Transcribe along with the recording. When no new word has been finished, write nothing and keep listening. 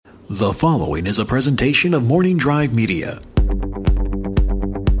The following is a presentation of Morning Drive Media.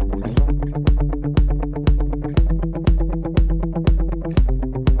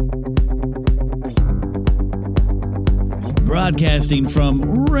 Broadcasting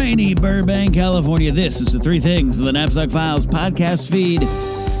from rainy Burbank, California, this is the Three Things of the Knapsack Files podcast feed.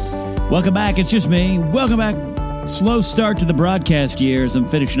 Welcome back, it's just me. Welcome back. Slow start to the broadcast year as I'm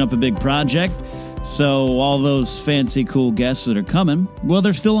finishing up a big project. So all those fancy, cool guests that are coming, well,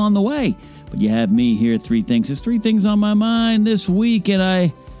 they're still on the way. But you have me here, Three Things. There's three things on my mind this week, and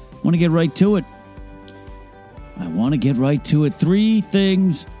I want to get right to it. Three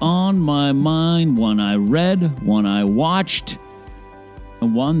things on my mind. One I read, one I watched,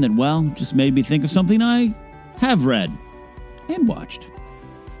 and one that, well, just made me think of something I have read and watched.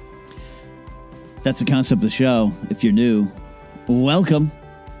 That's the concept of the show. If you're new, welcome.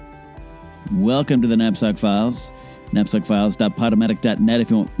 Welcome to the Knapsack Files. KnapsackFiles.podomatic.net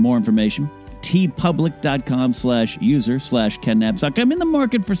if you want more information. tpublic.com/user/Ken Knapsack. I'm in the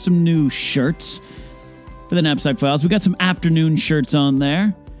market for some new shirts for the Knapsack Files. We got some afternoon shirts on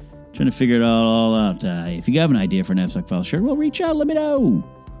there. Trying to figure it all out. If you have an idea for a Knapsack Files shirt, well, reach out. Let me know.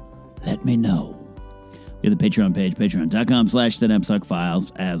 We have the Patreon page, patreon.com/the Knapsack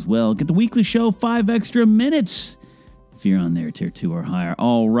Files as well. Get the weekly show 5 extra minutes if you're on there, tier 2 or higher.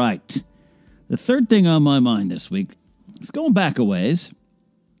 All right. The third thing on my mind this week is going back a ways,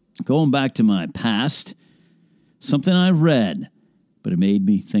 going back to my past, something I read, but it made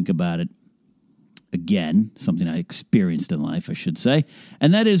me think about it again, something I experienced in life, I should say,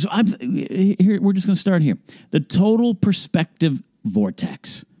 and that is, we're just going to start here. The total perspective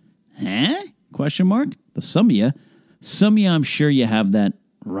vortex. Huh? Question mark? Some of you, I'm sure you have that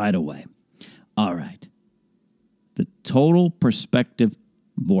right away. All right. The total perspective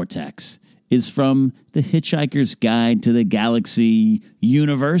vortex is from The Hitchhiker's Guide to the Galaxy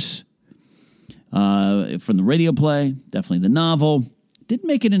universe. From the radio play, definitely the novel. Didn't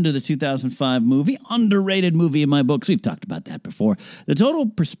make it into the 2005 movie. Underrated movie in my books. We've talked about that before. The total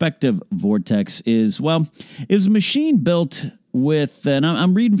perspective vortex is, well, it was a machine built with, and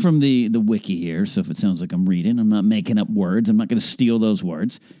I'm reading from the wiki here, so if it sounds like I'm reading, I'm not making up words. I'm not going to steal those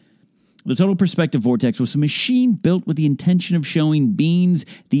words. The total perspective vortex was a machine built with the intention of showing beings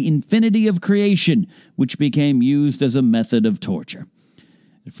the infinity of creation, which became used as a method of torture.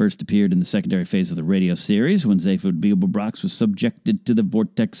 It first appeared in the secondary phase of the radio series when Zaphod Beeblebrox was subjected to the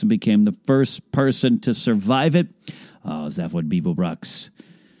vortex and became the first person to survive it. Zaphod Beeblebrox,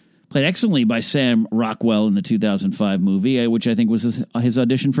 played excellently by Sam Rockwell in the 2005 movie, which I think was his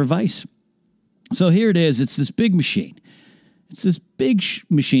audition for Vice. So here it is. It's this big machine. It's this big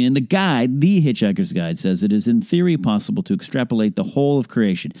machine, and the guide, The Hitchhiker's Guide, says it is in theory possible to extrapolate the whole of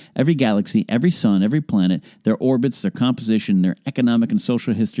creation, every galaxy, every sun, every planet, their orbits, their composition, their economic and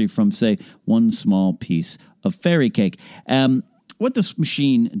social history from, say, one small piece of fairy cake. What this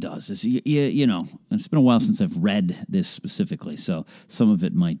machine does is, you know, it's been a while since I've read this specifically, so some of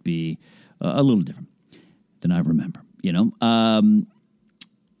it might be a little different than I remember, you know.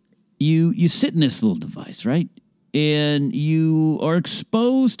 You sit in this little device, right? And you are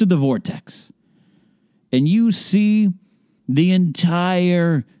exposed to the vortex, and you see the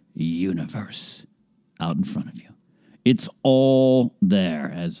entire universe out in front of you. It's all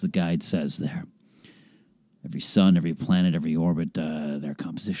there, as the guide says there. Every sun, every planet, every orbit, their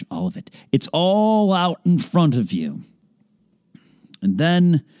composition, all of it. It's all out in front of you. And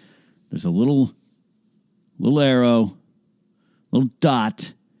then there's a little arrow, little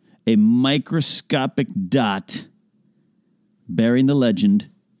dot, a microscopic dot bearing the legend,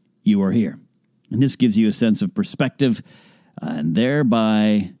 "You are here." And this gives you a sense of perspective and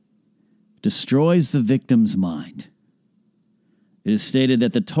thereby destroys the victim's mind. It is stated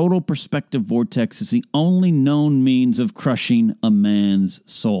that the total perspective vortex is the only known means of crushing a man's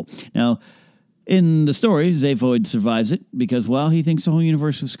soul. Now, in the story, Zaphod survives it because, well, he thinks the whole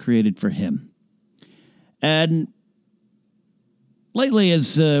universe was created for him. And lately,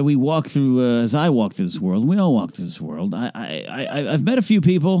 as I walk through this world, and we all walk through this world, I've met a few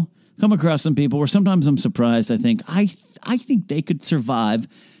people, come across some people where sometimes I'm surprised. I think they could survive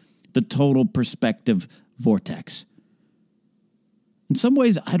the total perspective vortex. In some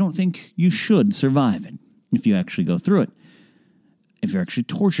ways, I don't think you should survive it if you actually go through it. If you're actually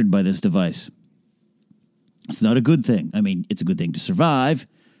tortured by this device, it's not a good thing. I mean, it's a good thing to survive,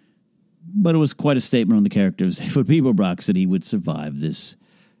 but it was quite a statement on the character of Zaphod Beeblebrox that he would survive this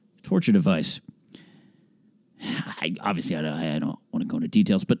torture device. I don't want to go into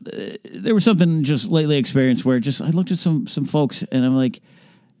details, but there was something just lately experienced where I looked at some folks and I'm like,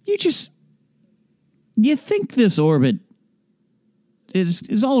 you think this orbit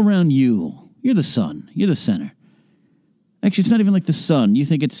is all around you. You're the sun. You're the center. Actually, it's not even like the sun. You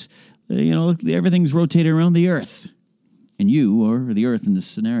think it's, everything's rotating around the earth. And you are the earth in this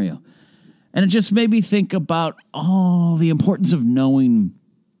scenario. And it just made me think about the importance of knowing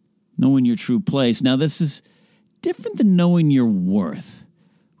your true place. Now, this is different than knowing your worth.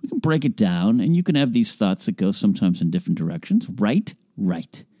 We can break it down, and you can have these thoughts that go sometimes in different directions. Right.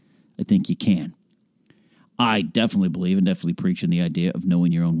 I think you can. I definitely believe and definitely preach in the idea of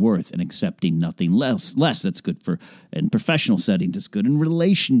knowing your own worth and accepting nothing less. That's good in professional settings. It's good in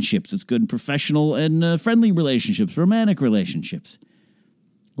relationships. It's good in professional and friendly relationships, romantic relationships.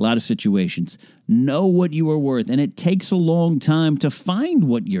 A lot of situations. Know what you are worth. And it takes a long time to find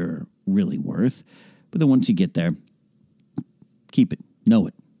what you're really worth. But then once you get there, keep it, know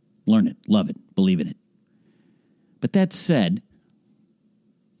it, learn it, love it, believe in it. But that said,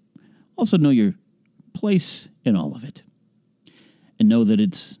 also know your place in all of it. And know that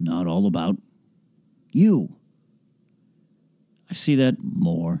it's not all about you. I see that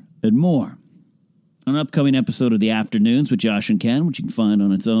more and more. On an upcoming episode of The Afternoons with Josh and Ken, which you can find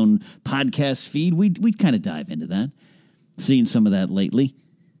on its own podcast feed, we kind of dive into that. Seeing some of that lately.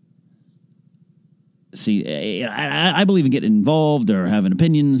 See, I believe in getting involved or having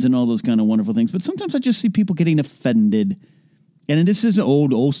opinions and all those kind of wonderful things, but sometimes I just see people getting offended. And this is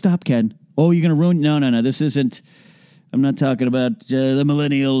stop, Ken. Oh, you're going to ruin... No, this isn't... I'm not talking about the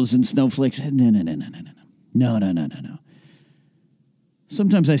millennials and snowflakes. No.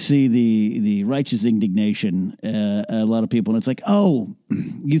 Sometimes I see the righteous indignation, a lot of people, and it's like,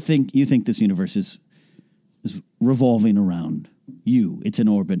 you think this universe is revolving around you. It's in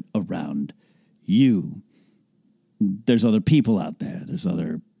orbit around you. There's other people out there. There's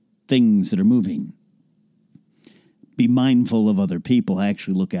other things that are moving. Be mindful of other people. I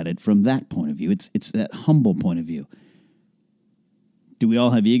actually look at it from that point of view. It's that humble point of view. Do we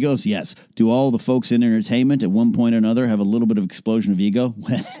all have egos? Yes. Do all the folks in entertainment at one point or another have a little bit of explosion of ego?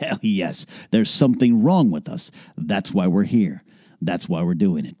 Well, yes. There's something wrong with us. That's why we're here. That's why we're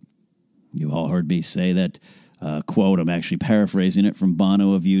doing it. You've all heard me say that quote. I'm actually paraphrasing it from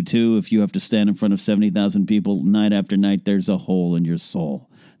Bono of U2. If you have to stand in front of 70,000 people night after night, there's a hole in your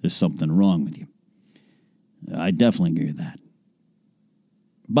soul. There's something wrong with you. I definitely agree with that.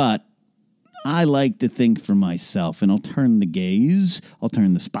 But I like to think for myself, and I'll turn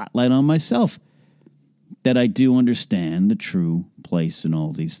the spotlight on myself, that I do understand the true place in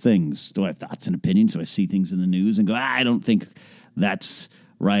all these things. Do I have thoughts and opinions? Do I see things in the news and go, I don't think that's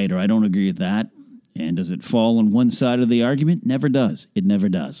right, or I don't agree with that? And does it fall on one side of the argument? Never does. It never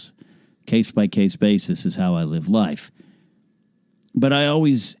does. Case-by-case basis is how I live life. But I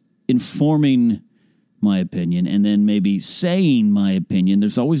always, informing my opinion and then maybe saying my opinion,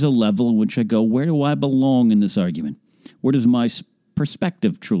 there's always a level in which I go, where do I belong in this argument? Where does my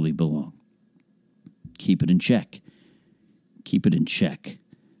perspective truly belong? Keep it in check. Keep it in check.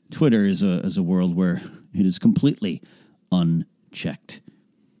 Twitter is a world where it is completely unchecked.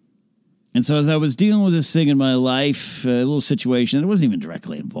 And so as I was dealing with this thing in my life, a little situation that I wasn't even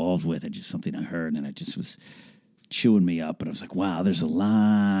directly involved with, it's just something I heard, and it just was chewing me up. And I was like, wow, there's a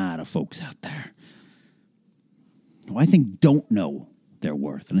lot of folks out there who I think don't know their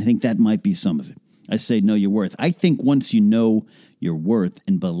worth. And I think that might be some of it. I say know your worth. I think once you know your worth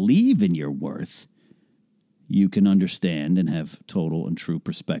and believe in your worth, you can understand and have total and true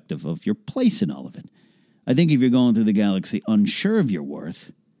perspective of your place in all of it. I think if you're going through the galaxy unsure of your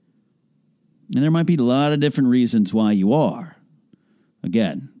worth, and there might be a lot of different reasons why you are.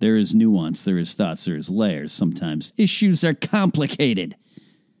 Again, there is nuance, there is thoughts, there is layers. Sometimes issues are complicated.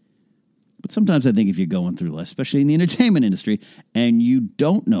 But sometimes I think if you're going through life, especially in the entertainment industry, and you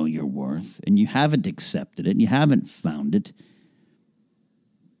don't know your worth, and you haven't accepted it, and you haven't found it,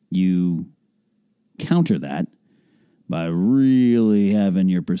 you counter that by really having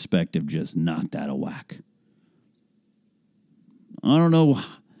your perspective just knocked out of whack. I don't know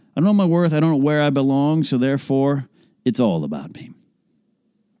my worth. I don't know where I belong, so therefore, it's all about me.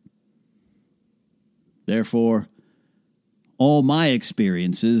 Therefore, all my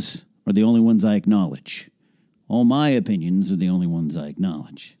experiences are the only ones I acknowledge. All my opinions are the only ones I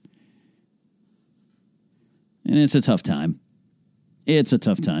acknowledge. And it's a tough time. It's a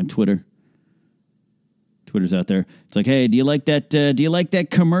tough time. Twitter's out there. It's like, hey, do you like that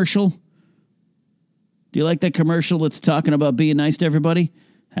commercial? Do you like that commercial that's talking about being nice to everybody?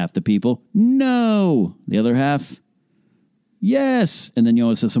 Half the people, no. The other half, yes. And then you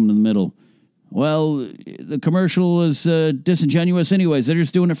always have someone in the middle. Well, the commercial is disingenuous anyways. They're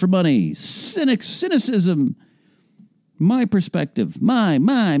just doing it for money. Cynicism. My perspective. Mine.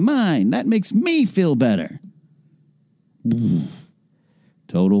 That makes me feel better.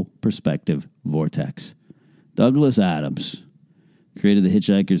 Total Perspective Vortex. Douglas Adams created The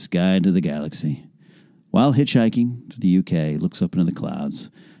Hitchhiker's Guide to the Galaxy. While hitchhiking to the UK, looks up into the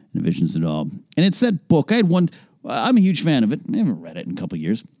clouds and envisions it all. And it's that book. I'm a huge fan of it. I haven't read it in a couple of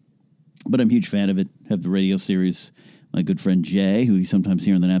years, but I'm a huge fan of it. Have the radio series. My good friend Jay, who you sometimes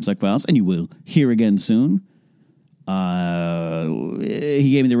hear on the Knapsack Files, and you will hear again soon.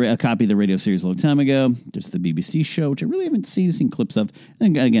 He gave me a copy of the radio series a long time ago. There's the BBC show, which I really haven't seen. I've seen clips of.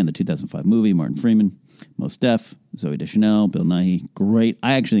 And again, the 2005 movie, Martin Freeman, Mos Def, Zooey Deschanel, Bill Nighy. Great.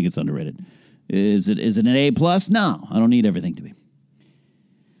 I actually think it's underrated. Is it an A+? No, I don't need everything to be.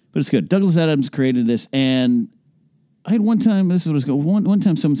 But it's good. Douglas Adams created this, and I had one time, this is what it's going. One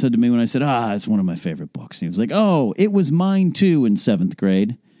time someone said to me when I said, it's one of my favorite books. And he was like, oh, it was mine too in 7th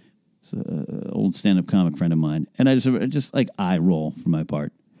grade. It's an old stand-up comic friend of mine. And I just like eye roll for my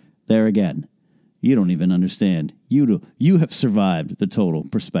part. There again, you don't even understand. You have survived the Total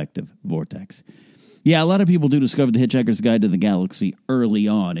Perspective Vortex. Yeah, a lot of people do discover The Hitchhiker's Guide to the Galaxy early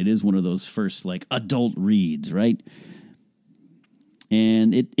on. It is one of those first, like, adult reads, right?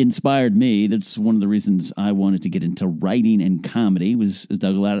 And it inspired me. That's one of the reasons I wanted to get into writing and comedy was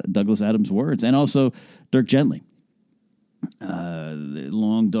Douglas Adams' words. And also Dirk Gently. The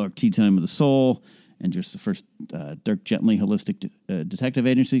Long Dark Tea Time of the Soul. And just the first Dirk Gently Holistic Detective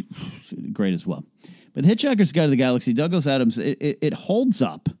Agency. Great as well. But Hitchhiker's Guide to the Galaxy, Douglas Adams, it holds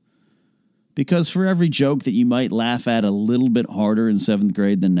up. Because for every joke that you might laugh at a little bit harder in 7th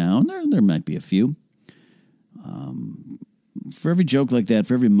grade than now, and there might be a few, for every joke like that,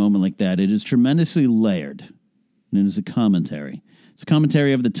 for every moment like that, it is tremendously layered. And it is a commentary. It's a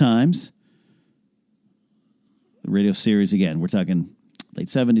commentary of the times. The radio series, again, we're talking late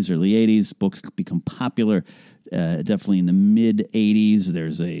 70s, early 80s. Books become popular, definitely in the mid-80s.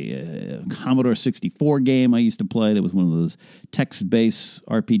 There's a Commodore 64 game I used to play that was one of those text-based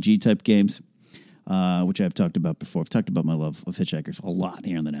RPG-type games, which I've talked about before. I've talked about my love of Hitchhikers a lot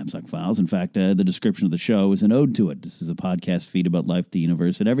here in the Knapsack Files. In fact, the description of the show is an ode to it. This is a podcast feed about life, the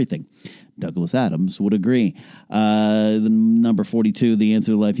universe, and everything. Douglas Adams would agree. The number 42, the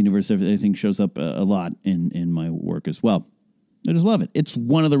answer to life, universe, everything shows up a lot in my work as well. I just love it. It's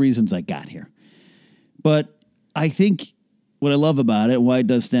one of the reasons I got here. But I think what I love about it, why it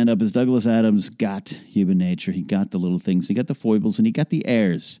does stand up, is Douglas Adams got human nature. He got the little things. He got the foibles, and he got the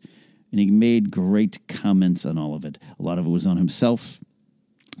airs. And he made great comments on all of it. A lot of it was on himself,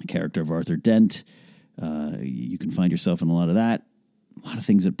 the character of Arthur Dent. You can find yourself in a lot of that. A lot of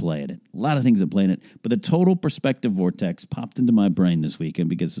things that play in it. But the Total Perspective Vortex popped into my brain this weekend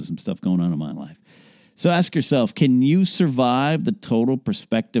because of some stuff going on in my life. So ask yourself, can you survive the Total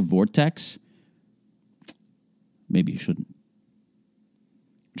Perspective Vortex? Maybe you shouldn't.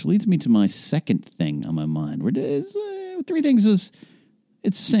 Which leads me to my second thing on my mind. Three things is,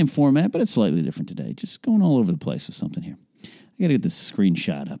 it's the same format, but it's slightly different today. Just going all over the place with something here. I got to get this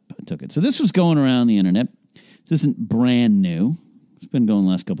screenshot up. I took it. So this was going around the internet. This isn't brand new. It's been going the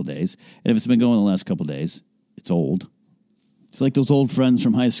last couple of days. And if it's been going the last couple of days, it's old. It's like those old friends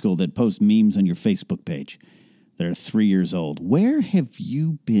from high school that post memes on your Facebook page that are 3 years old. Where have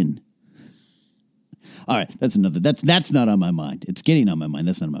you been? All right, that's not on my mind. It's getting on my mind.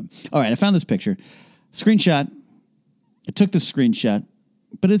 That's not on my mind. All right, I found this picture. Screenshot. I took the screenshot,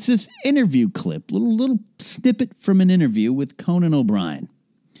 but it's this interview clip, little snippet from an interview with Conan O'Brien.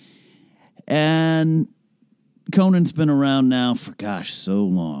 And Conan's been around now for, so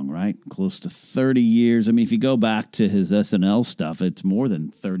long, right? Close to 30 years. I mean, if you go back to his SNL stuff, it's more than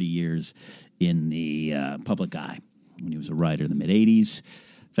 30 years in the public eye when he was a writer in the mid-'80s.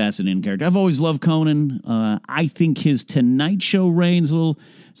 Fascinating character. I've always loved Conan. I think his Tonight Show reign's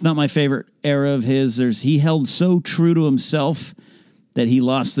it's not my favorite era of his. He held so true to himself that he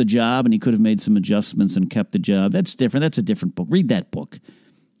lost the job and he could have made some adjustments and kept the job. That's different. That's a different book. Read that book.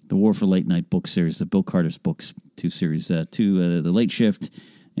 The War for Late Night book series, the Bill Carter's books, two series, The Late Shift,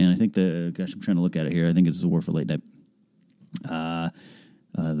 and I think I'm trying to look at it here. I think it's The War for Late Night. The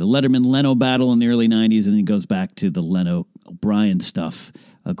Letterman-Leno battle in the early 90s, and then he goes back to the Leno-O'Brien stuff.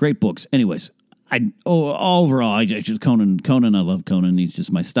 Great books. Anyways, overall, Conan, I love Conan. He's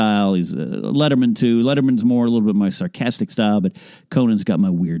just my style. He's Letterman, too. Letterman's a little bit my sarcastic style, but Conan's got my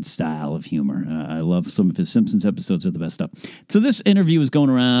weird style of humor. I love some of his Simpsons episodes are the best stuff. So this interview is going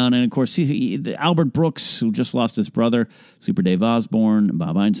around, and of course, Albert Brooks, who just lost his brother, Super Dave Osborne,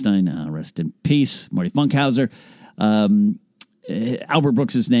 Bob Einstein, rest in peace, Marty Funkhauser. Albert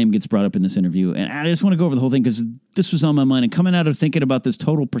Brooks' name gets brought up in this interview, and I just want to go over the whole thing because this was on my mind, and coming out of thinking about this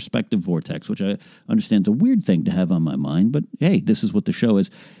Total Perspective Vortex, which I understand is a weird thing to have on my mind, but hey, this is what the show is.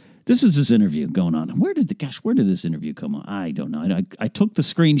 this is this interview going on. Where did this interview come on? I don't know. I took the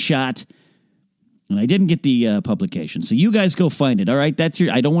screenshot and I didn't get the publication. So you guys go find it. All right.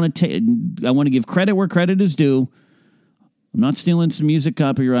 I don't want to I want to give credit where credit is due. I'm not stealing some music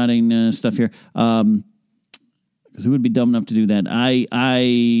copywriting stuff here. Because who would be dumb enough to do that?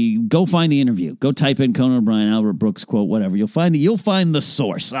 I go find the interview. Go type in Conan O'Brien, Albert Brooks quote, whatever. You'll find the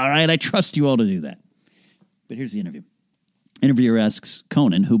source. All right. I trust you all to do that. But here's the interview. Interviewer asks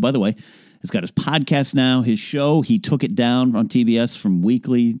Conan, who, by the way, has got his podcast now, his show. He took it down on TBS from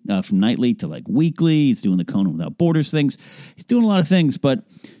nightly to like weekly. He's doing the Conan Without Borders things. He's doing a lot of things, but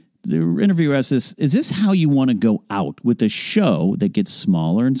the interviewer asks this, is this how you want to go out with a show that gets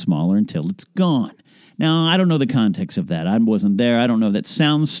smaller and smaller until it's gone? Now, I don't know the context of that. I wasn't there. I don't know if that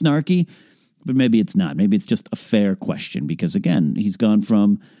sounds snarky, but maybe it's not. Maybe it's just a fair question because, again, he's gone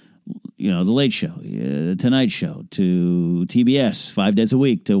from The Late Show, The Tonight Show, to TBS 5 days a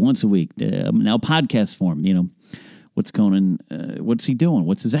week, to once a week, now podcast form. What's Conan, what's he doing?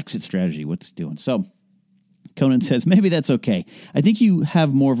 What's his exit strategy? What's he doing? So Conan says, maybe that's okay. I think you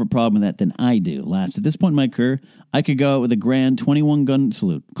have more of a problem with that than I do. Laughs. At this point in my career, I could go out with a grand 21-gun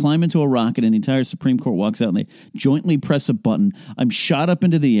salute, climb into a rocket, and the entire Supreme Court walks out and they jointly press a button. I'm shot up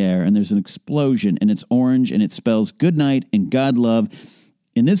into the air, and there's an explosion, and it's orange, and it spells good night and God love.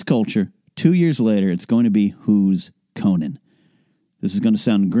 In this culture, 2 years later, it's going to be who's Conan. This is going to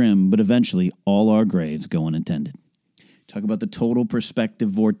sound grim, but eventually all our graves go unintended. Talk about the total perspective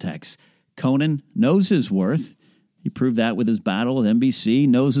vortex. Conan knows his worth. He proved that with his battle with NBC,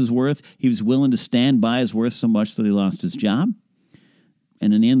 knows his worth. He was willing to stand by his worth so much that he lost his job.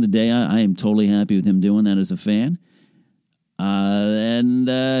 And in the end of the day, I am totally happy with him doing that as a fan.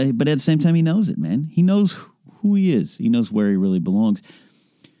 But at the same time, he knows it, man. He knows who he is. He knows where he really belongs.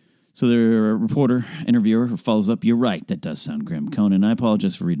 So the interviewer follows up, you're right, that does sound grim. Conan, I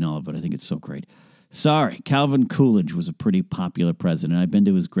apologize for reading all of it. I think it's so great. Sorry, Calvin Coolidge was a pretty popular president. I've been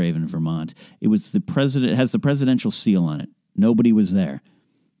to his grave in Vermont. It has the presidential seal on it. Nobody was there.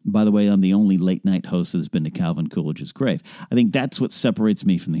 By the way, I'm the only late-night host that has been to Calvin Coolidge's grave. I think that's what separates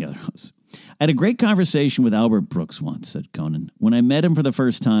me from the other hosts. I had a great conversation with Albert Brooks once, said Conan. When I met him for the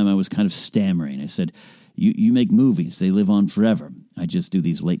first time, I was kind of stammering. I said, you make movies. They live on forever. I just do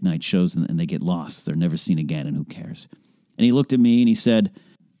these late-night shows, and they get lost. They're never seen again, and who cares? And he looked at me, and he said,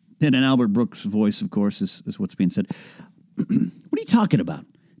 in an Albert Brooks voice, of course, is what's being said, what are you talking about?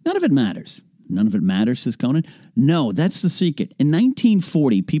 None of it matters. None of it matters, says Conan. No, that's the secret. In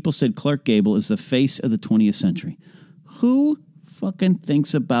 1940, people said Clark Gable is the face of the 20th century. Who fucking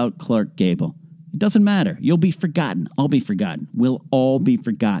thinks about Clark Gable? It doesn't matter. You'll be forgotten. I'll be forgotten. We'll all be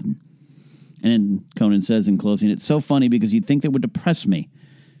forgotten. And Conan says in closing, it's so funny because you'd think that would depress me.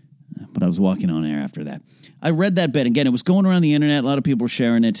 But I was walking on air after that. I read that bit. Again, it was going around the internet. A lot of people were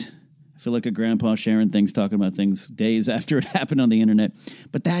sharing it. I feel like a grandpa sharing things, talking about things days after it happened on the internet.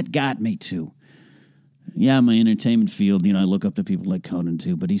 But that got me, too. Yeah, my entertainment field, I look up to people like Conan,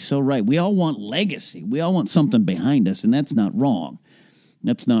 too. But he's so right. We all want legacy. We all want something behind us, and that's not wrong.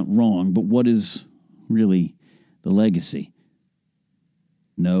 That's not wrong. But what is really the legacy?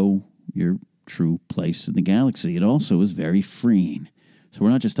 Know your true place in the galaxy. It also is very freeing. So we're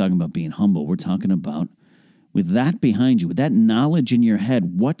not just talking about being humble. We're talking about, with that behind you, with that knowledge in your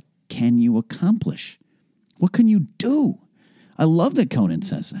head, what can you accomplish? What can you do? I love that Conan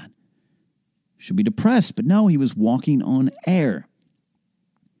says that. Should be depressed, but no, he was walking on air.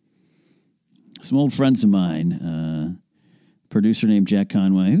 Some old friends of mine, a producer named Jack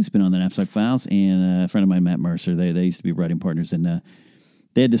Conway, who's been on the Knapsack Files, and a friend of mine, Matt Mercer, they used to be writing partners, and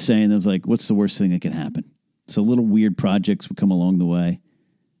they had this saying, it was like, what's the worst thing that could happen? So little weird projects would come along the way.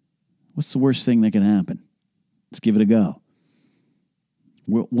 What's the worst thing that can happen? Let's give it a go.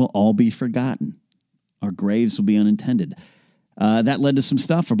 We'll all be forgotten. Our graves will be unintended. That led to some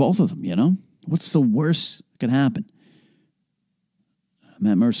stuff for both of them, What's the worst that could happen?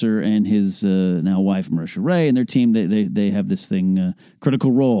 Matt Mercer and his now wife, Marisha Ray, and their team, they have this thing,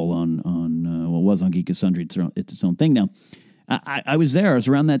 Critical Role on what was on Geek and Sundry. It's its own thing now. I was there. I was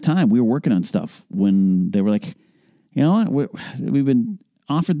around that time. We were working on stuff when they were like, you know what? We've been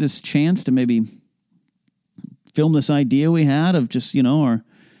offered this chance to maybe film this idea we had of just, our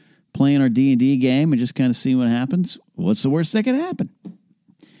playing our D&D game and just kind of seeing what happens. What's the worst that could happen?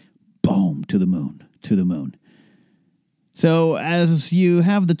 Boom, to the moon. So as you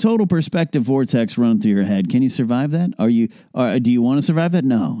have the total perspective vortex run through your head, can you survive that? Do you want to survive that?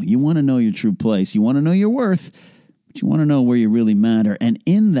 No. You want to know your true place. You want to know your worth. But you want to know where you really matter. And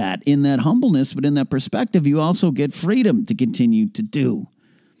in that humbleness, but in that perspective, you also get freedom to continue to do.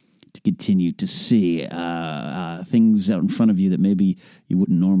 to continue to see things out in front of you that maybe you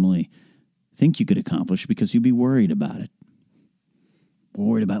wouldn't normally think you could accomplish because you'd be worried about it.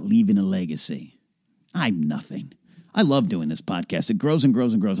 Worried about leaving a legacy. I'm nothing. I love doing this podcast. It grows and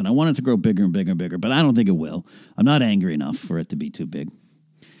grows and grows, and I want it to grow bigger and bigger and bigger, but I don't think it will. I'm not angry enough for it to be too big.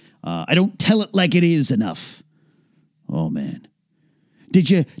 I don't tell it like it is enough. Oh, man. Did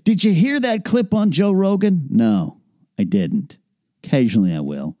you hear that clip on Joe Rogan? No, I didn't. Occasionally I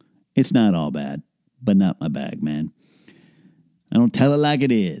will. It's not all bad, but not my bag, man. I don't tell it like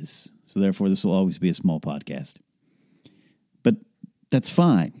it is. So therefore, this will always be a small podcast. But that's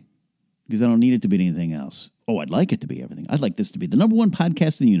fine, because I don't need it to be anything else. Oh, I'd like it to be everything. I'd like this to be the number one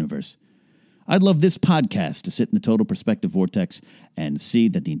podcast in the universe. I'd love this podcast to sit in the total perspective vortex and see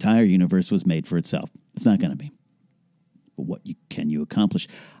that the entire universe was made for itself. It's not going to be. But what can you accomplish?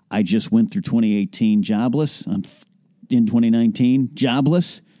 I just went through 2018 jobless. I'm in 2019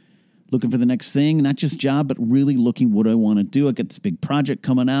 jobless, looking for the next thing. Not just job, but really looking what I want to do. I got this big project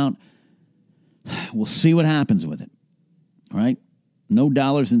coming out. We'll see what happens with it. All right? No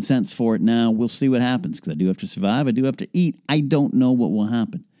dollars and cents for it now. We'll see what happens, because I do have to survive. I do have to eat. I don't know what will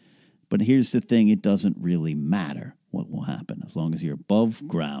happen. But here's the thing. It doesn't really matter what will happen as long as you're above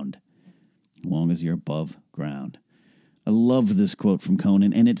ground. As long as you're above ground. I love this quote from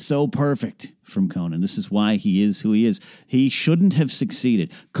Conan, and it's so perfect from Conan. This is why he is who he is. He shouldn't have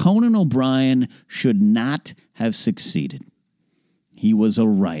succeeded. Conan O'Brien should not have succeeded. He was a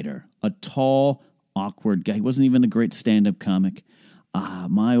writer, a tall, awkward guy. He wasn't even a great stand-up comic. One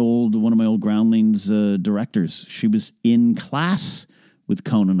of my old Groundlings directors, she was in class with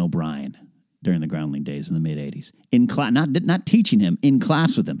Conan O'Brien during the Groundling days in the mid-'80s. In class, not teaching him, in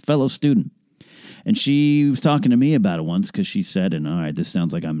class with him, fellow student. And she was talking to me about it once, because she said, and all right, this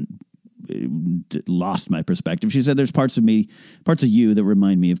sounds like I'm lost my perspective. She said, there's parts of you that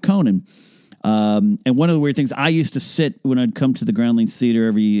remind me of Conan. And one of the weird things, I used to sit when I'd come to the Groundlings Theater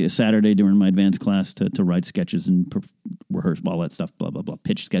every Saturday during my advanced class to write sketches and rehearse all that stuff, blah, blah, blah,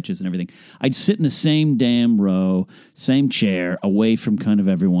 pitch sketches and everything. I'd sit in the same damn row, same chair, away from kind of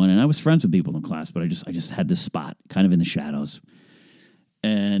everyone. And I was friends with people in the class, but I just had this spot kind of in the shadows.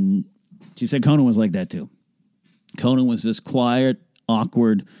 And she said Conan was like that too. Conan was this quiet,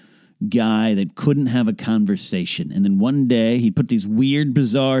 awkward guy that couldn't have a conversation. And then one day he put these weird,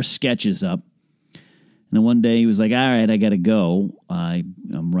 bizarre sketches up. And then one day he was like, all right, I got to go.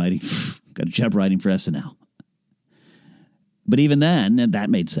 I'm writing, got a job writing for SNL. But even then, that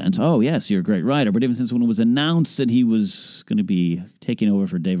made sense. Oh, yes, you're a great writer. But even since when it was announced that he was going to be taking over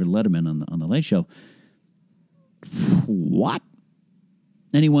for David Letterman on the Late Show, what?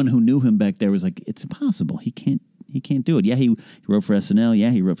 Anyone who knew him back there was like, it's impossible. He can't do it. Yeah, he wrote for SNL. Yeah,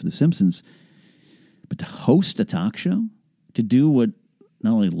 he wrote for The Simpsons. But to host a talk show, to do what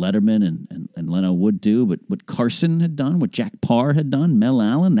not only Letterman and Leno would do, but what Carson had done, what Jack Parr had done, Mel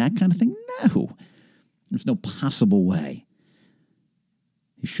Allen, that kind of thing, no. There's no possible way.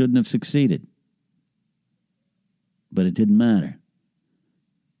 He shouldn't have succeeded. But it didn't matter.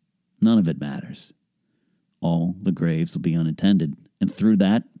 None of it matters. All the graves will be unattended. And through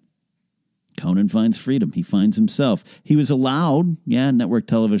that, Conan finds freedom. He finds himself. He was allowed, network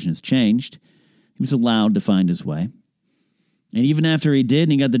television has changed. He was allowed to find his way. And even after he did,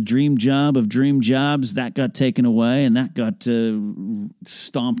 and he got the dream job of dream jobs, that got taken away, and that got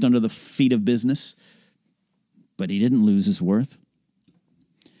stomped under the feet of business. But he didn't lose his worth.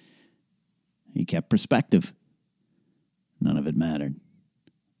 He kept perspective. None of it mattered.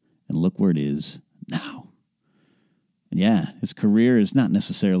 And look where it is now. And his career is not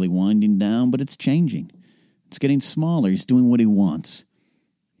necessarily winding down, but it's changing. It's getting smaller. He's doing what he wants.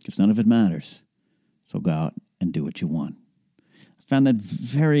 Because none of it matters. So go out and do what you want. I found that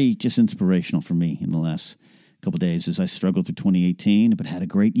very just inspirational for me in the last couple of days as I struggled through 2018, but had a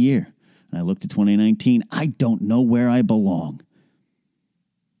great year. And I looked at 2019. I don't know where I belong.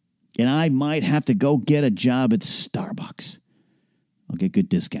 And I might have to go get a job at Starbucks. I'll get good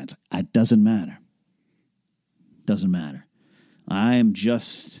discounts. It doesn't matter. Doesn't matter. I'm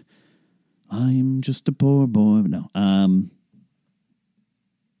just a poor boy. No, I'm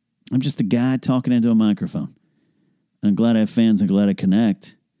just a guy talking into a microphone. I'm glad I have fans. I'm glad I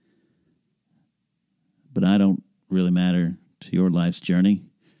connect. But I don't really matter to your life's journey.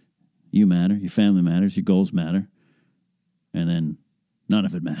 You matter. Your family matters. Your goals matter. And then none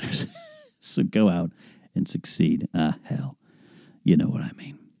of it matters. So go out and succeed. Hell, you know what I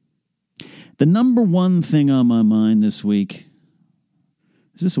mean. The number one thing on my mind this week,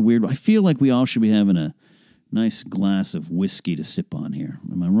 is this a weird one? I feel like we all should be having a nice glass of whiskey to sip on here.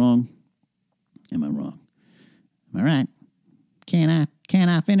 Am I wrong? Am I wrong? Am I right? Can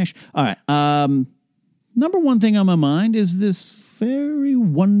I finish? All right. Number one thing on my mind is this very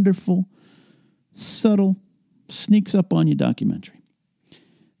wonderful, subtle, sneaks up on you documentary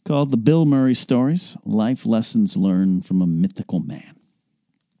called The Bill Murray Stories, Life Lessons Learned from a Mythical Man.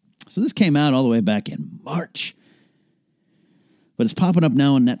 So this came out all the way back in March, but it's popping up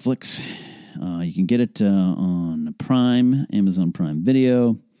now on Netflix. You can get it on Prime, Amazon Prime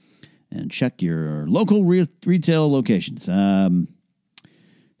Video, and check your local retail locations.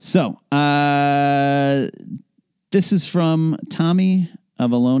 This is from Tommy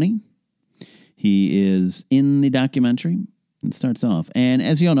Avalone. He is in the documentary. It starts off. And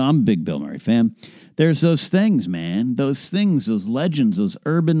as you all know, I'm a big Bill Murray fan. There's those things, man. Those things, those legends, those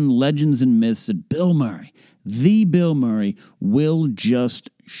urban legends and myths that Bill Murray, the Bill Murray, will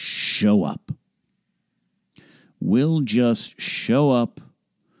just show up. Will just show up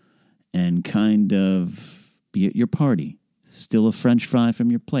and kind of be at your party. Steal a French fry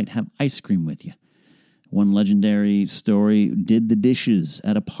from your plate. Have ice cream with you. One legendary story, did the dishes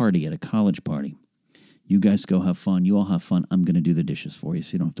at a party, at a college party. You guys go have fun. You all have fun. I'm going to do the dishes for you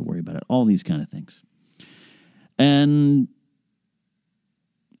so you don't have to worry about it. All these kind of things. And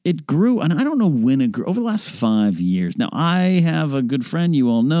it grew, and I don't know when it grew, over the last 5 years. Now, I have a good friend you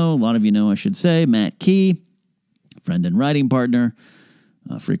all know, a lot of you know, I should say, Matt Key, friend and writing partner,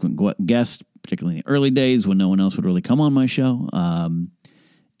 a frequent guest, particularly in the early days when no one else would really come on my show.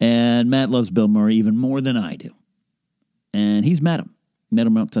 And Matt loves Bill Murray even more than I do. And he's met him. Met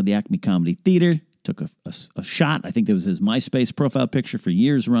him outside the Acme Comedy Theater. Took a shot. I think that was his MySpace profile picture for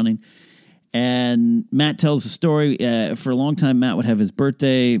years running. And Matt tells the story. For a long time, Matt would have his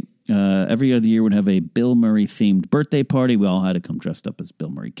birthday. Every other year would have a Bill Murray-themed birthday party. We all had to come dressed up as Bill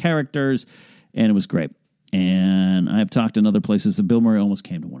Murray characters. And it was great. And I've talked in other places that Bill Murray almost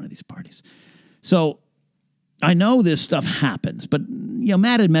came to one of these parties. So I know this stuff happens, but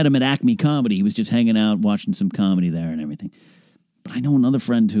Matt had met him at Acme Comedy. He was just hanging out, watching some comedy there and everything. But I know another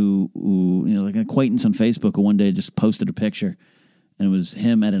friend who like an acquaintance on Facebook, who one day just posted a picture, and it was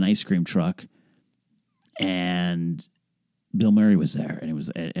him at an ice cream truck, and Bill Murray was there, and it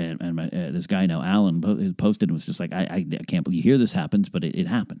was this guy I know, Alan, posted and was just like, I can't believe you hear this happens, but it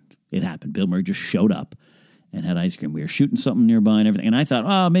happened. It happened. Bill Murray just showed up and had ice cream. We were shooting something nearby and everything. And I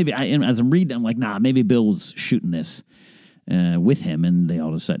thought, maybe, as I'm reading, I'm like, nah, maybe Bill's shooting this with him. And they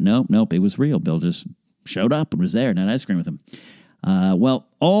all just said, nope, it was real. Bill just showed up and was there and had ice cream with him. Well,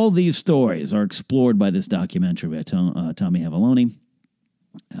 all these stories are explored by this documentary by Tommy Avalone,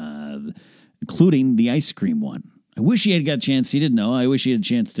 including the ice cream one. I wish he had got a chance. He didn't know. I wish he had a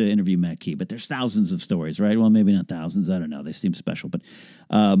chance to interview Matt Key. But there's thousands of stories, right? Well, maybe not thousands. I don't know. They seem special. But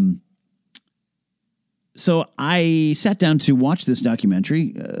so I sat down to watch this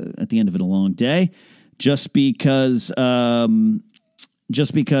documentary at the end of it, a long day, just because I'm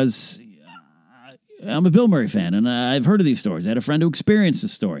a Bill Murray fan, and I've heard of these stories. I had a friend who experienced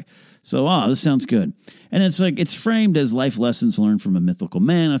this story. So, this sounds good. And it's like, it's framed as life lessons learned from a mythical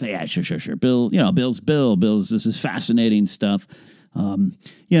man. I thought, yeah, sure. Bill, Bill's Bill. This is fascinating stuff.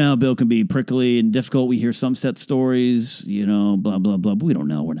 Bill can be prickly and difficult. We hear some set stories, blah, blah, blah. But we don't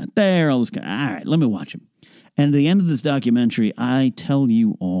know. We're not there. All this kind of, all right, let me watch him. And at the end of this documentary, I tell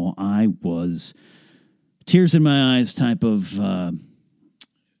you all, I was tears in my eyes type of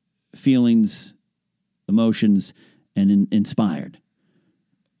feelings, emotions, and inspired.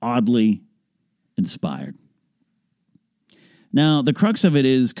 Oddly inspired. Now, the crux of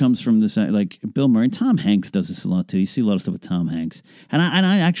it comes from this, like Bill Murray. Tom Hanks does this a lot too. You see a lot of stuff with Tom Hanks, and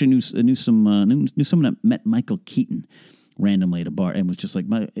I actually knew someone that met Michael Keaton randomly at a bar, and was just like,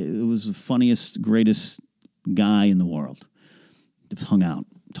 it was the funniest, greatest guy in the world. Just hung out,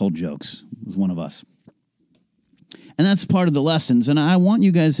 told jokes. Was one of us. And that's part of the lessons. And I want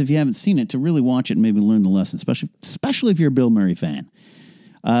you guys, if you haven't seen it, to really watch it and maybe learn the lessons, especially if you're a Bill Murray fan.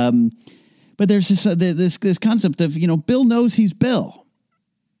 But there's this concept of, Bill knows he's Bill.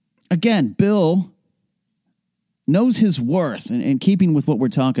 Again, Bill knows his worth. And keeping with what we're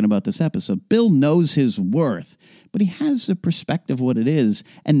talking about this episode, Bill knows his worth. But he has a perspective of what it is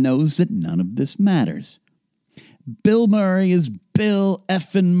and knows that none of this matters. Bill Murray is Bill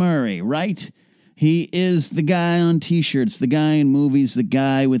effing Murray, right? He is the guy on T-shirts, the guy in movies, the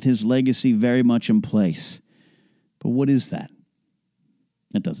guy with his legacy very much in place. But what is that?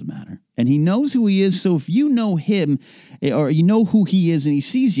 It doesn't matter. And he knows who he is, so if you know him, or you know who he is and he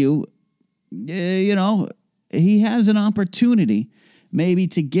sees you, he has an opportunity maybe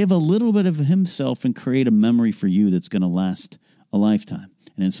to give a little bit of himself and create a memory for you that's going to last a lifetime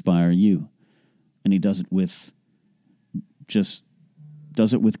and inspire you. And he does it with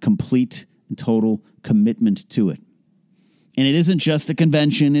complete and total commitment to it. And it isn't just a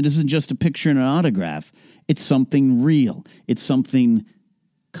convention. It isn't just a picture and an autograph. It's something real. It's something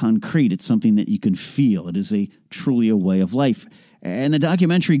concrete. It's something that you can feel. It is truly a way of life. And the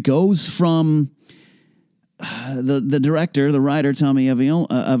documentary goes from the director, the writer, Tommy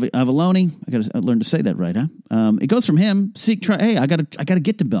Avallone. I got to learn to say that right, huh? It goes from him. Hey, I got to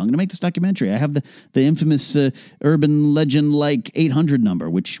get to Bill. I'm going to make this documentary. I have the infamous urban legend like 800 number,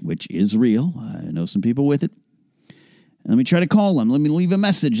 which is real. I know some people with it. Let me try to call him. Let me leave a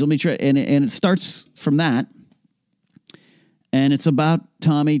message. Let me try, and it starts from that. And it's about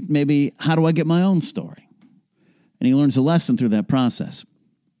Tommy. Maybe how do I get my own story? And he learns a lesson through that process.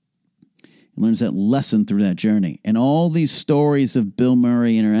 He learns that lesson through that journey. And all these stories of Bill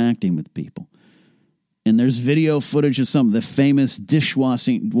Murray interacting with people. And there's video footage of some of the famous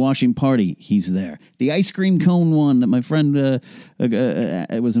dishwashing party. He's there. The ice cream cone one that my friend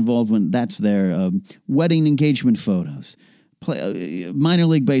was involved in, that's there. Wedding engagement photos. Minor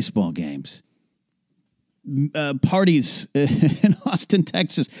league baseball games. Parties in Austin,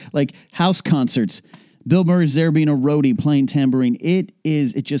 Texas. Like house concerts. Bill Murray's there being a roadie playing tambourine.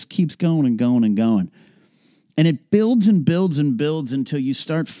 It just keeps going and going and going. And it builds and builds and builds until you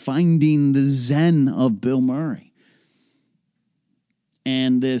start finding the zen of Bill Murray.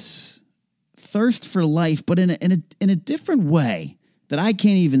 And this thirst for life, but in a different way that I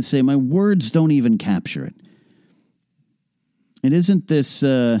can't even say. My words don't even capture it. It isn't this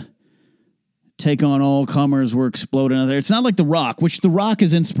take on all comers, we're exploding out there. It's not like The Rock, which The Rock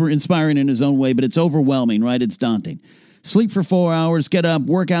is inspiring in his own way, but it's overwhelming, right? It's daunting. Sleep for 4 hours, get up,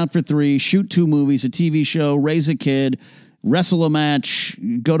 work out for 3, shoot 2 movies, a TV show, raise a kid, wrestle a match,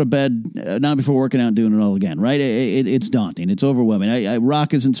 go to bed, not before working out and doing it all again, right? It's daunting. It's overwhelming.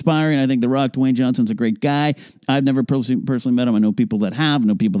 Rock is inspiring. I think The Rock, Dwayne Johnson's a great guy. I've never personally met him. I know people that have. I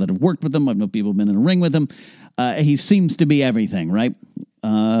know people that have worked with him. I know people who have been in a ring with him. He seems to be everything, right?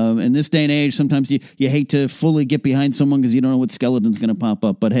 In this day and age, sometimes you hate to fully get behind someone because you don't know what skeleton's going to pop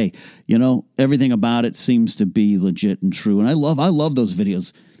up. But hey, everything about it seems to be legit and true. And I love those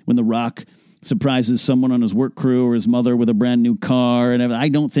videos when The Rock surprises someone on his work crew or his mother with a brand new car. And I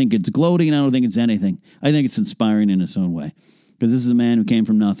don't think it's gloating. I don't think it's anything. I think it's inspiring in its own way. Because this is a man who came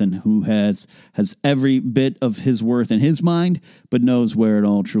from nothing, who has every bit of his worth in his mind, but knows where it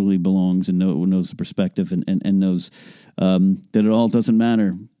all truly belongs and knows the perspective and knows that it all doesn't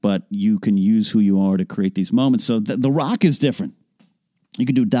matter, but you can use who you are to create these moments. So The Rock is different. You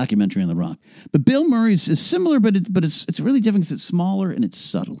could do a documentary on The Rock. But Bill Murray's is similar, but it's really different because it's smaller and it's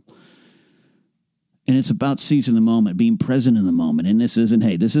subtle. And it's about seizing the moment, being present in the moment. And this isn't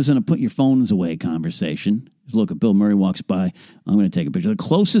a put your phones away conversation. Look, if Bill Murray walks by, I'm going to take a picture. The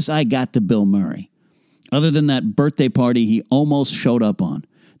closest I got to Bill Murray, other than that birthday party he almost showed up on,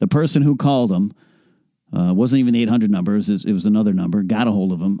 the person who called him, wasn't even the 800 number, it was another number, got a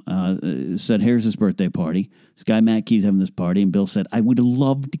hold of him, said, here's his birthday party. This guy, Matt Key's having this party, and Bill said, I would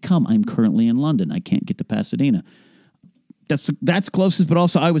love to come. I'm currently in London. I can't get to Pasadena. That's closest, but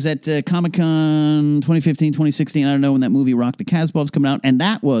also I was at Comic-Con 2015, 2016. I don't know when that movie Rock the Casbah was coming out, and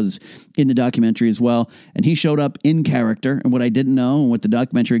that was in the documentary as well. And he showed up in character, and what I didn't know and what the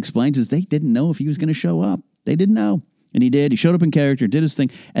documentary explains is they didn't know if he was going to show up. They didn't know, and he did. He showed up in character, did his thing,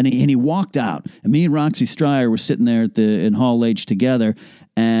 and he walked out. And me and Roxy Stryer were sitting there in Hall H together,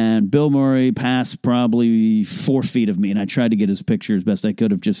 and Bill Murray passed probably 4 feet of me, and I tried to get his picture as best I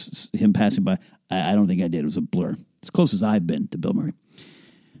could of just him passing by. I don't think I did. It was a blur. It's close as I've been to Bill Murray.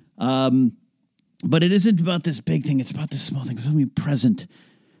 But it isn't about this big thing. It's about this small thing. It's about being present.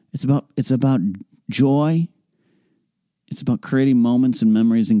 It's about joy. It's about creating moments and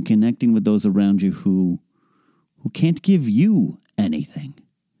memories and connecting with those around you who can't give you anything.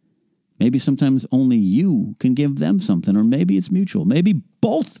 Maybe sometimes only you can give them something, or maybe it's mutual. Maybe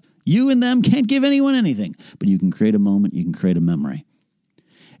both you and them can't give anyone anything, but you can create a moment. You can create a memory.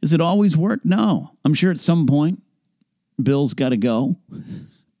 Does it always work? No. I'm sure at some point, Bill's got to go.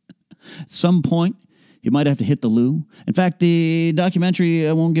 At some point, you might have to hit the loo. In fact, the documentary,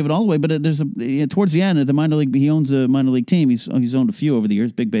 I won't give it all away, but there's towards the end of the minor league, he owns a minor league team. He's owned a few over the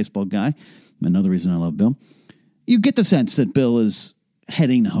years, big baseball guy. Another reason I love Bill. You get the sense that Bill is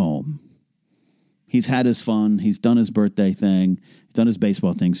heading home. He's had his fun. He's done his birthday thing. He's done his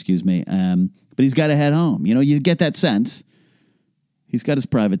baseball thing, but he's got to head home. You get that sense. He's got his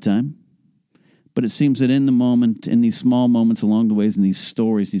private time. But it seems that in the moment, in these small moments along the ways, in these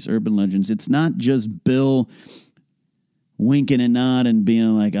stories, these urban legends, it's not just Bill winking and nodding and being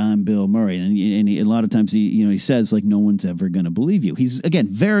like, I'm Bill Murray. And a lot of times he says, like, no one's ever going to believe you. He's, again,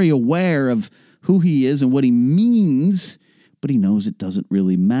 very aware of who he is and what he means, but he knows it doesn't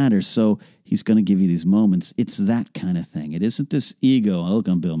really matter. So he's going to give you these moments. It's that kind of thing. It isn't this ego. I look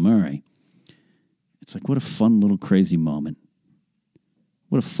on Bill Murray. It's like, what a fun little crazy moment.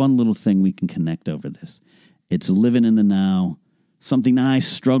 What a fun little thing we can connect over this. It's living in the now, something I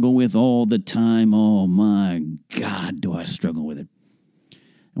struggle with all the time. Oh, my God, do I struggle with it.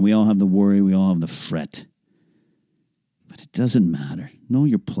 And we all have the worry. We all have the fret. But it doesn't matter. Know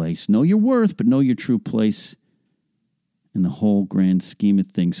your place. Know your worth, but know your true place in the whole grand scheme of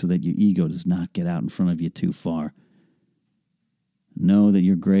things so that your ego does not get out in front of you too far. Know that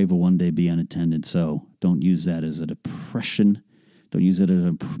your grave will one day be unattended, so don't use that as a depression. Don't use it as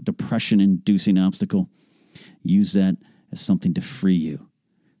a depression-inducing obstacle. Use that as something to free you,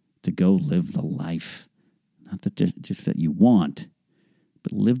 to go live the life, not that just that you want,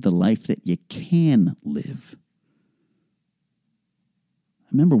 but live the life that you can live. I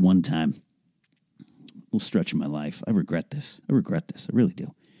remember one time, a little stretch in my life, I regret this. I really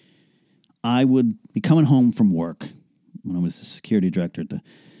do. I would be coming home from work when I was the security director at the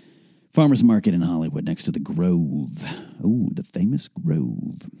farmer's market in Hollywood next to the Grove. Oh, the famous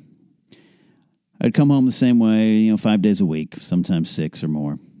Grove. I'd come home the same way, 5 days a week, sometimes 6 or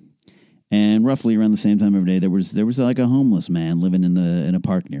more. And roughly around the same time every day, there was like a homeless man living in a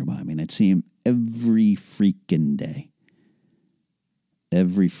park nearby. I mean, I'd see him every freaking day.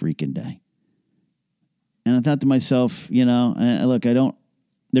 Every freaking day. And I thought to myself, look,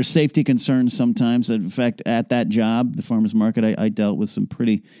 there's safety concerns sometimes. In fact, at that job, the farmer's market, I dealt with some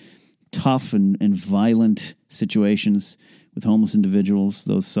pretty tough and violent situations with homeless individuals,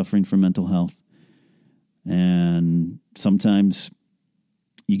 those suffering from mental health. And sometimes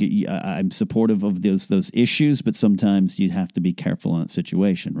I'm supportive of those issues, but sometimes you have to be careful in that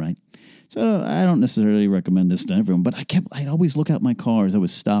situation, right? So I don't necessarily recommend this to everyone, but I'd always look out my car as I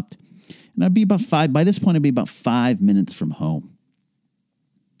was stopped. And I'd be by this point, I'd be about 5 minutes from home.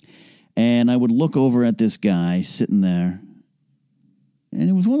 And I would look over at this guy sitting there. And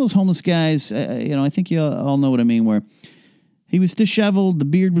it was one of those homeless guys, I think you all know what I mean, where he was disheveled, the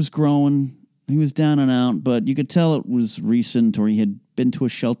beard was growing, he was down and out, but you could tell it was recent, or he had been to a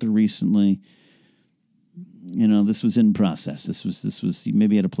shelter recently. This was in process. This was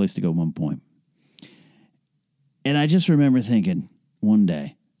maybe had a place to go at one point. And I just remember thinking one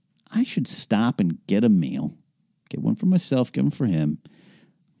day, I should stop and get a meal, get one for myself, get one for him.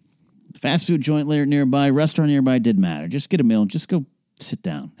 Fast food joint nearby, restaurant nearby, didn't matter. Just get a meal, just go sit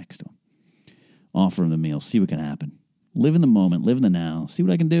down next to him. Offer him the meal, see what can happen. Live in the moment, live in the now, see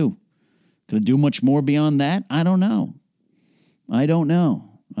what I can do. Could I do much more beyond that? I don't know.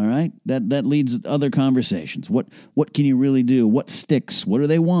 All right? That leads to other conversations. What can you really do? What sticks? What do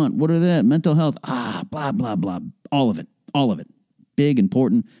they want? What are that? Mental health. Blah, blah, blah. All of it. Big,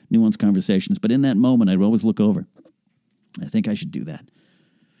 important, nuanced conversations. But in that moment, I'd always look over. I think I should do that.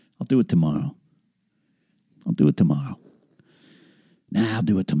 I'll do it tomorrow. Nah, I'll do it tomorrow.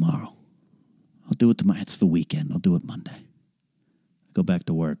 I'll do it tomorrow. It's the weekend. I'll do it Monday. Go back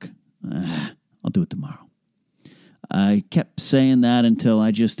to work. I'll do it tomorrow. I kept saying that until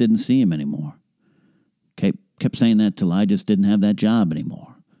I just didn't see him anymore. Kept saying that till I just didn't have that job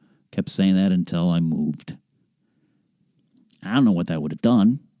anymore. Kept saying that until I moved. I don't know what that would have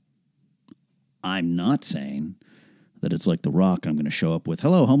done. I'm not saying that it's like The Rock. I'm going to show up with,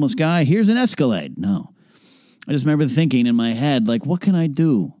 hello, homeless guy, here's an Escalade. No. I just remember thinking in my head, like, what can I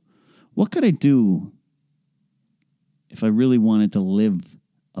do? What could I do if I really wanted to live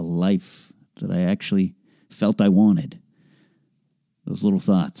a life that I actually felt I wanted? Those little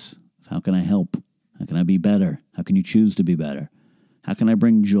thoughts. How can I help? How can I be better? How can you choose to be better? How can I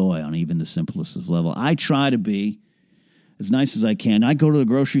bring joy on even the simplest of level? I try to be as nice as I can. I go to the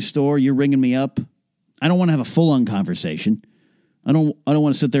grocery store, you're ringing me up. I don't want to have a full-on conversation. I don't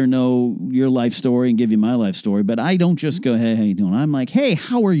want to sit there and know your life story and give you my life story, but I don't just go, hey, how you doing? I'm like, hey,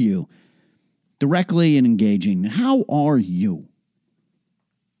 how are you? Directly and engaging. How are you?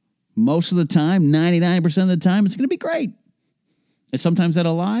 Most of the time, 99% of the time, it's going to be great. Is sometimes that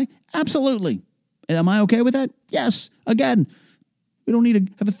a lie? Absolutely. And am I okay with that? Yes. Again, we don't need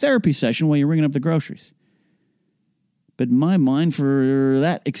to have a therapy session while you're ringing up the groceries. But in my mind, for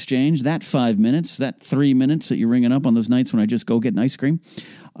that exchange, that 5 minutes, that 3 minutes that you're ringing up on those nights when I just go get an ice cream,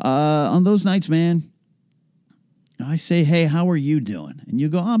 on those nights, man, I say, hey, how are you doing? And you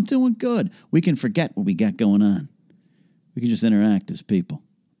go, I'm doing good. We can forget what we got going on. We can just interact as people.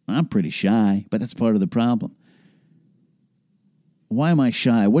 I'm pretty shy, but that's part of the problem. Why am I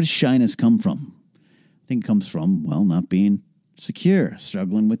shy? Where does shyness come from? I think it comes from, well, not being secure,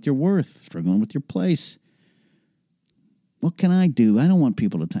 struggling with your worth, struggling with your place. What can I do? I don't want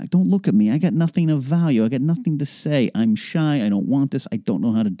people to attack. Don't look at me. I got nothing of value. I got nothing to say. I'm shy. I don't want this. I don't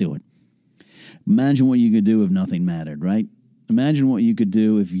know how to do it. Imagine what you could do if nothing mattered, right? Imagine what you could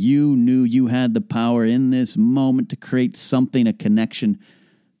do if you knew you had the power in this moment to create something, a connection,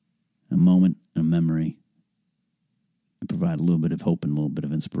 a moment, a memory, and provide a little bit of hope and a little bit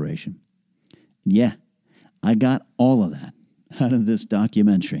of inspiration. Yeah, I got all of that out of this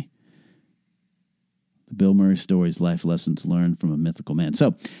documentary. The Bill Murray Stories, Life Lessons Learned from a Mythical Man.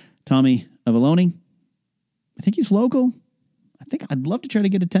 So, Tommy Avalone, I think he's local. I think I'd love to try to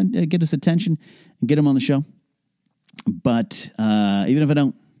get his attention and get him on the show. But even if I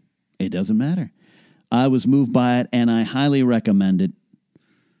don't, it doesn't matter. I was moved by it, and I highly recommend it.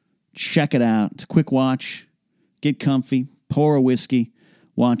 Check it out. It's a quick watch. Get comfy, pour a whiskey,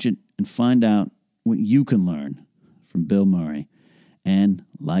 watch it, and find out what you can learn from Bill Murray and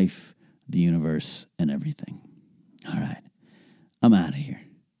life, the universe, and everything. All right. I'm out of here.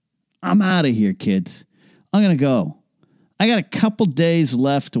 I'm out of here, kids. I'm going to go. I got a couple days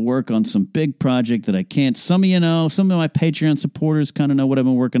left to work on some big project that I can't. Some of you know, some of my Patreon supporters kind of know what I've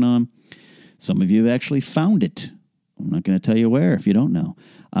been working on. Some of you have actually found it. I'm not going to tell you where if you don't know.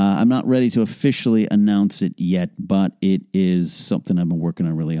 I'm not ready to officially announce it yet, but it is something I've been working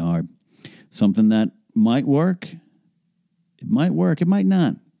on really hard. Something that might work. It might work. It might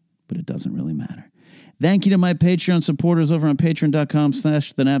not. But it doesn't really matter. Thank you to my Patreon supporters over on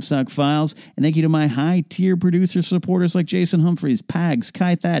patreon.com/The Knapsack Files. And thank you to my high-tier producer supporters like Jason Humphreys, Pags,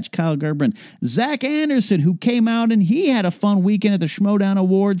 Kai Thatch, Kyle Gerben, Zach Anderson, who came out and he had a fun weekend at the Schmodown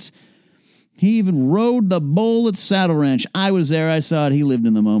Awards. He even rode the bull at Saddle Ranch. I was there. I saw it. He lived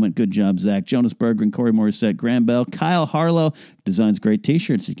in the moment. Good job, Zach. Jonas Berggren, Corey Morissette, Graham Bell, Kyle Harlow designs great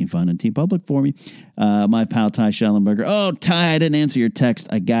T-shirts you can find on TeePublic for me. My pal Ty Schallenberger. Oh, Ty, I didn't answer your text.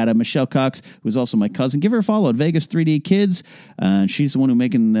 I got it. Michelle Cox, who's also my cousin. Give her a follow at Vegas 3D Kids. She's the one who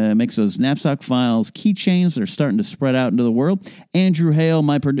makes those Knapsack Files keychains that are starting to spread out into the world. Andrew Hale.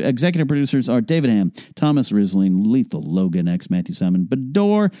 My executive producers are David Ham, Thomas Risling, Lethal, Logan X, Matthew Simon,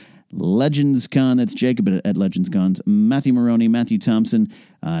 Bador, Legends Con, that's Jacob at Legends Cons, Matthew Maroney, Matthew Thompson,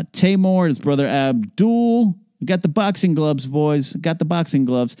 Taymor, his brother Abdul. We got the boxing gloves, boys. Got the boxing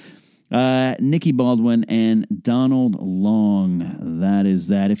gloves. Nikki Baldwin and Donald Long. That is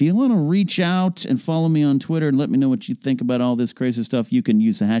that. If you want to reach out and follow me on Twitter and let me know what you think about all this crazy stuff, you can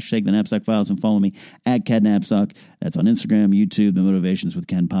use the hashtag The Knapsack Files and follow me at CadNapsack. That's on Instagram, YouTube, the Motivations with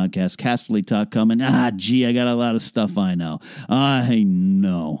Ken podcast, Casterly Talk coming. I got a lot of stuff I know. I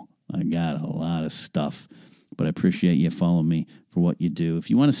know. I got a lot of stuff, but I appreciate you following me for what you do. If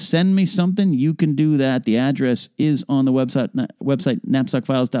you want to send me something, you can do that. The address is on the website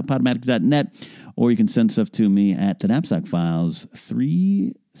knapsackfiles.podomatic.net, or you can send stuff to me at the Knapsack Files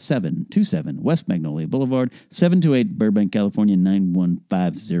 3727 West Magnolia Boulevard, 728 Burbank, California,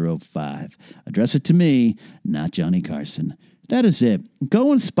 91505. Address it to me, not Johnny Carson. That is it.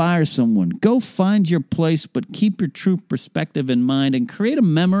 Go inspire someone. Go find your place, but keep your true perspective in mind and create a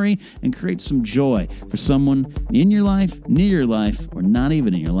memory and create some joy for someone in your life, near your life, or not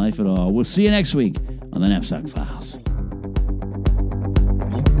even in your life at all. We'll see you next week on the Knapsack Files.